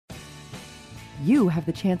you have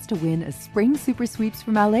the chance to win a spring super sweeps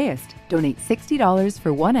from LAist. Donate $60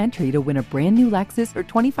 for one entry to win a brand new Lexus or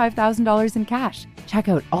 $25,000 in cash. Check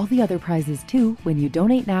out all the other prizes too when you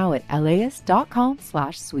donate now at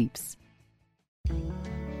laist.com/sweeps.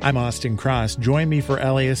 I'm Austin Cross. Join me for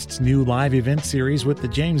LAist's new live event series with the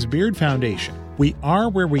James Beard Foundation. We Are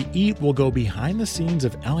Where We Eat will go behind the scenes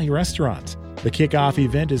of LA restaurants. The kickoff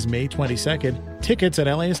event is May 22nd. Tickets at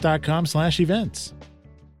laist.com/events.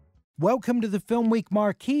 Welcome to the FilmWeek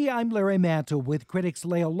Marquee. I'm Larry Mantle with critics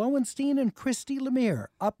Leo Lowenstein and Christy Lemire.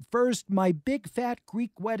 Up first, My Big Fat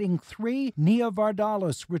Greek Wedding 3. Nia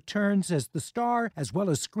Vardalos returns as the star, as well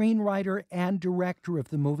as screenwriter and director of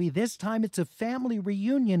the movie. This time it's a family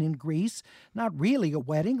reunion in Greece. Not really a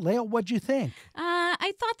wedding. Leo, what'd you think?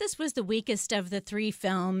 I thought this was the weakest of the three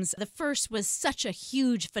films. The first was such a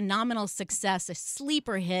huge, phenomenal success, a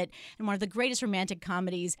sleeper hit, and one of the greatest romantic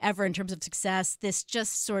comedies ever in terms of success. This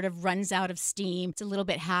just sort of runs out of steam. It's a little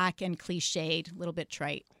bit hack and cliched, a little bit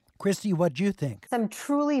trite. Christy, what'd you think? Some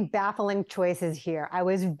truly baffling choices here. I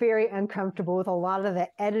was very uncomfortable with a lot of the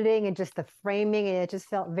editing and just the framing, and it just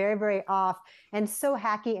felt very, very off and so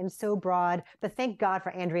hacky and so broad. But thank God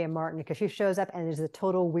for Andrea Martin, because she shows up and is a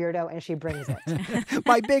total weirdo and she brings it.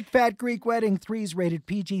 My Big Fat Greek Wedding 3 is rated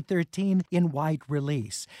PG-13 in wide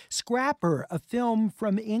release. Scrapper, a film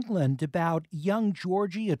from England about young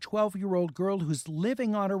Georgie, a 12-year-old girl who's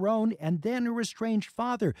living on her own, and then her estranged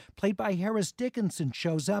father, played by Harris Dickinson,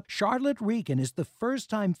 shows up. Charlotte Regan is the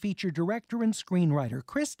first-time feature director and screenwriter.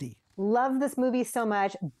 Christy. Love this movie so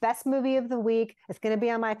much. Best movie of the week. It's going to be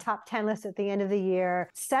on my top 10 list at the end of the year.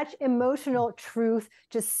 Such emotional truth,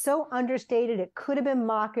 just so understated. It could have been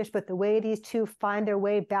mawkish, but the way these two find their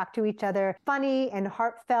way back to each other, funny and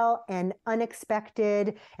heartfelt and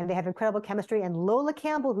unexpected, and they have incredible chemistry. And Lola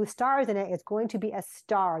Campbell, who stars in it, is going to be a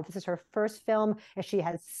star. This is her first film, and she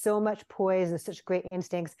has so much poise and such great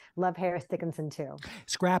instincts. Love Harris Dickinson, too.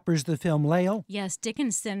 Scrapper's the film. Leo? Yes,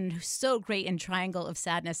 Dickinson, who's so great in Triangle of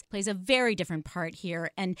Sadness, plays a very different part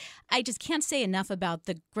here. And I just can't say enough about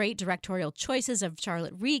the great directorial choices of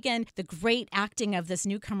Charlotte Regan, the great acting of this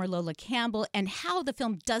newcomer Lola Campbell, and how the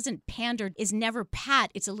film doesn't pander, is never pat.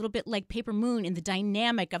 It's a little bit like Paper Moon in the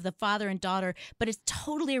dynamic of the father and daughter, but it's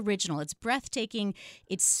totally original. It's breathtaking.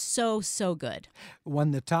 It's so, so good.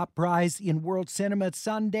 Won the top prize in world cinema at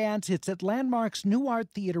Sundance. It's at Landmark's New Art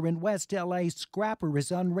Theater in West L.A. Scrapper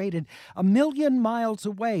is unrated. A Million Miles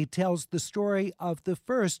Away tells the story of the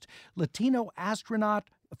first Latino astronaut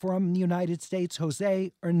from the United States,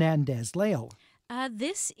 Jose Hernandez. Leo.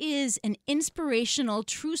 This is an inspirational,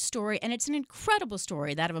 true story, and it's an incredible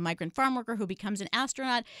story, that of a migrant farm worker who becomes an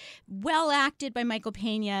astronaut. Well acted by Michael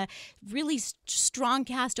Pena, really strong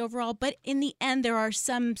cast overall, but in the end there are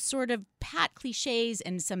some sort of pat cliches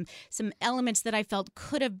and some elements that I felt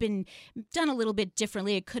could have been done a little bit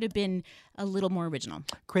differently. It could have been a little more original.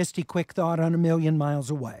 Christy, quick thought on A Million Miles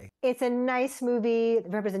Away. It's a nice movie. The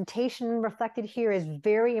representation reflected here is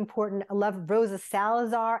very important. I love Rosa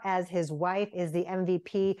Salazar as his wife is the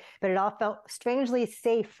MVP, but it all felt strangely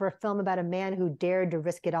safe for a film about a man who dared to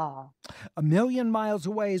risk it all. A Million Miles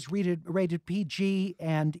Away is rated PG,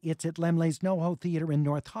 and it's at Laemmle's NoHo Theater in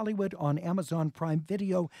North Hollywood on Amazon Prime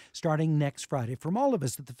Video starting next Friday. From all of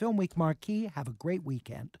us at the FilmWeek Marquee, have a great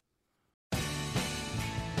weekend.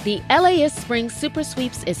 The LAist Spring Super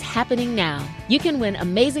Sweeps is happening now. You can win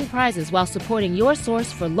amazing prizes while supporting your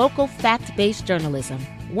source for local fact-based journalism.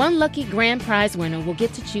 One lucky grand prize winner will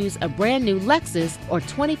get to choose a brand new Lexus or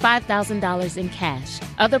 $25,000 in cash.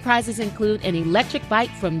 Other prizes include an electric bike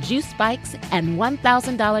from Juice Bikes and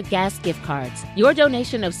 $1,000 gas gift cards. Your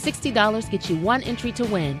donation of $60 gets you one entry to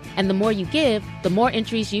win, and the more you give, the more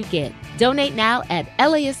entries you get. Donate now at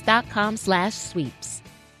laist.com/sweeps.